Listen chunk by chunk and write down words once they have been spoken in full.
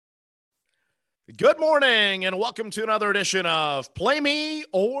Good morning and welcome to another edition of Play Me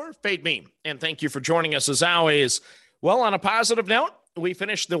or Fade Me. And thank you for joining us as always. Well, on a positive note, we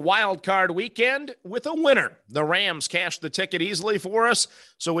finished the wild card weekend with a winner. The Rams cashed the ticket easily for us.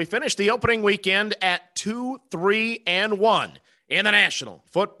 So we finished the opening weekend at 2-3-1 in the National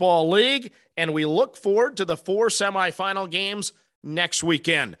Football League. And we look forward to the 4 semifinal games next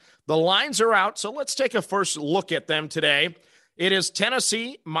weekend. The lines are out, so let's take a first look at them today. It is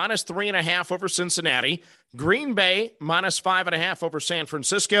Tennessee minus 3.5 over Cincinnati, Green Bay minus 5.5 over San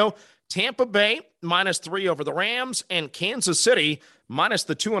Francisco, Tampa Bay minus 3 over the Rams, and Kansas City minus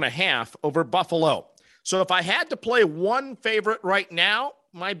the 2.5 over Buffalo. So if I had to play one favorite right now,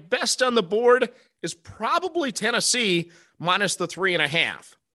 my best on the board is probably Tennessee minus the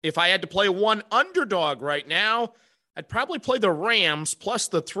 3.5. If I had to play one underdog right now, I'd probably play the Rams plus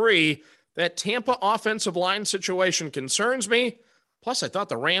the 3. That Tampa offensive line situation concerns me. Plus, I thought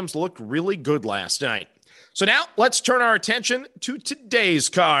the Rams looked really good last night. So now let's turn our attention to today's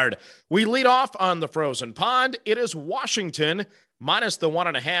card. We lead off on the frozen pond. It is Washington minus the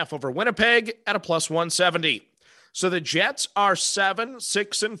 1.5 over Winnipeg at a plus 170. So the Jets are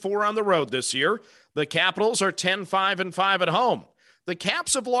 7-6-4 on the road this year. The Capitals are 10-5-5 at home. The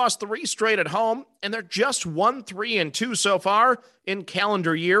Caps have lost 3 straight at home, and they're just 1-3-2 so far in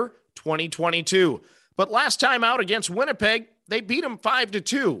calendar year 2022. But last time out against Winnipeg, they beat them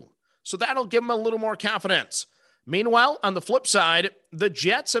 5-2. So that'll give them a little more confidence. Meanwhile, on the flip side, the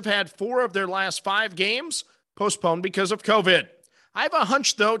Jets have had 4 of their last 5 games postponed because of COVID. I have a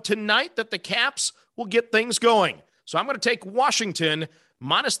hunch, though, tonight that the Caps will get things going. So I'm going to take Washington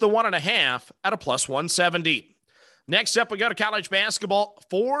minus the 1.5 at a plus 170. Next up, we go to college basketball.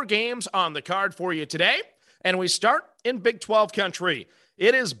 4 games on the card for you today. And we start in Big 12 country.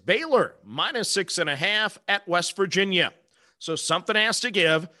 It is Baylor minus 6.5 at West Virginia. So something has to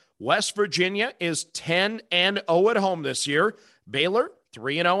give. West Virginia is 10-0 at home this year. Baylor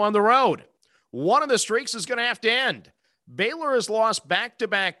 3-0 on the road. One of the streaks is going to have to end. Baylor has lost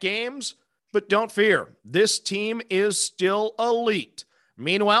back-to-back games, but don't fear. This team is still elite.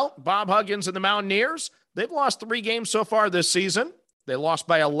 Meanwhile, Bob Huggins and the Mountaineers, they've lost 3 games so far this season. They lost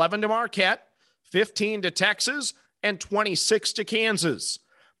by 11 to Marquette, 15 to Texas, and 26 to Kansas.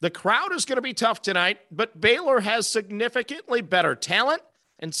 The crowd is going to be tough tonight, but Baylor has significantly better talent,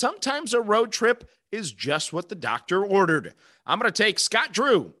 and sometimes a road trip is just what the doctor ordered. I'm going to take Scott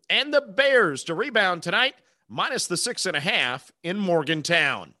Drew and the Bears to rebound tonight, minus the 6.5 in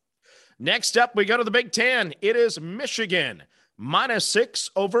Morgantown. Next up, we go to the Big Ten. It is Michigan, minus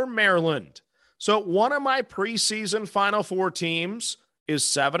 6 over Maryland. So one of my preseason Final Four teams is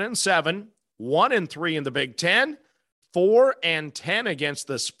 7-7, 1-3 in the Big Ten, 4-10 against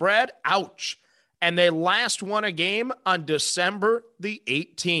the spread. Ouch. And they last won a game on December the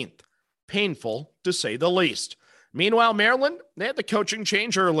 18th. Painful, to say the least. Meanwhile, Maryland, they had the coaching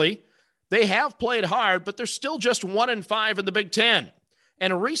change early. They have played hard, but they're still just 1-5 in the Big Ten.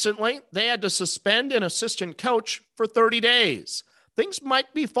 And recently, they had to suspend an assistant coach for 30 days. Things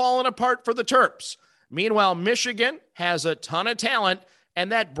might be falling apart for the Terps. Meanwhile, Michigan has a ton of talent, and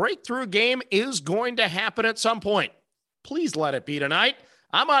that breakthrough game is going to happen at some point. Please let it be tonight.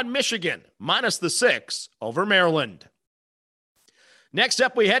 I'm on Michigan, minus the 6 over Maryland. Next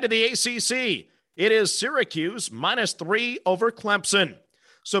up, we head to the ACC. It is Syracuse, minus 3 over Clemson.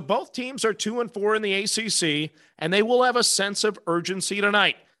 So both teams are 2-4 in the ACC, and they will have a sense of urgency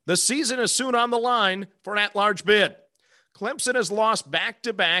tonight. The season is soon on the line for an at-large bid. Clemson has lost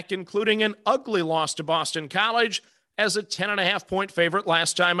back-to-back, including an ugly loss to Boston College as a 10.5-point favorite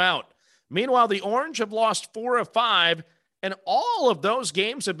last time out. Meanwhile, the Orange have lost 4 of 5, and all of those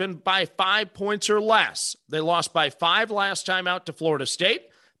games have been by 5 points or less. They lost by 5 last time out to Florida State.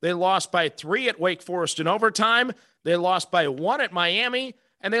 They lost by 3 at Wake Forest in overtime. They lost by 1 at Miami,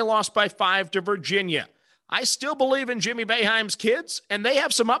 and they lost by 5 to Virginia. I still believe in Jimmy Boeheim's kids, and they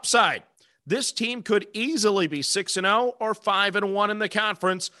have some upside. This team could easily be 6-0 or 5-1 in the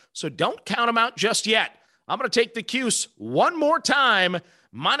conference, so don't count them out just yet. I'm going to take the Cuse one more time,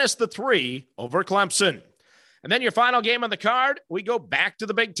 minus the 3 over Clemson. And then your final game on the card, we go back to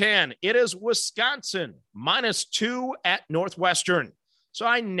the Big Ten. It is Wisconsin, minus 2 at Northwestern. So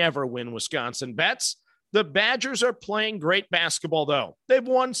I never win Wisconsin bets. The Badgers are playing great basketball, though. They've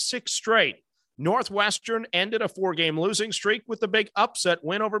won 6 straight. Northwestern ended a 4-game losing streak with a big upset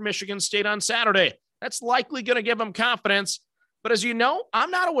win over Michigan State on Saturday. That's likely going to give them confidence. But as you know,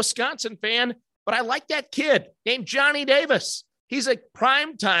 I'm not a Wisconsin fan, but I like that kid named Johnny Davis. He's a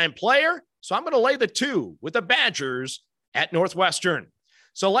primetime player, so I'm going to lay the 2 with the Badgers at Northwestern.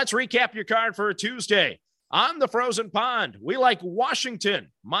 So let's recap your card for Tuesday. On the frozen pond, we like Washington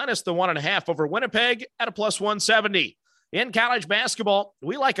minus the 1.5 over Winnipeg at a plus 170. In college basketball,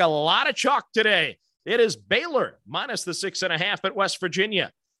 we like a lot of chalk today. It is Baylor minus the 6.5 at West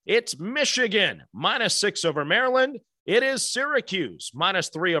Virginia. It's Michigan minus 6 over Maryland. It is Syracuse minus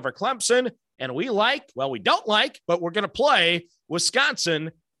 3 over Clemson. And we don't like, but we're going to play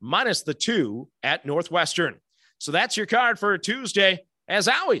Wisconsin minus the 2 at Northwestern. So that's your card for Tuesday. As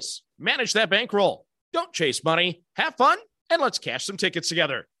always, manage that bankroll. Don't chase money. Have fun, and let's cash some tickets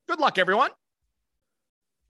together. Good luck, everyone.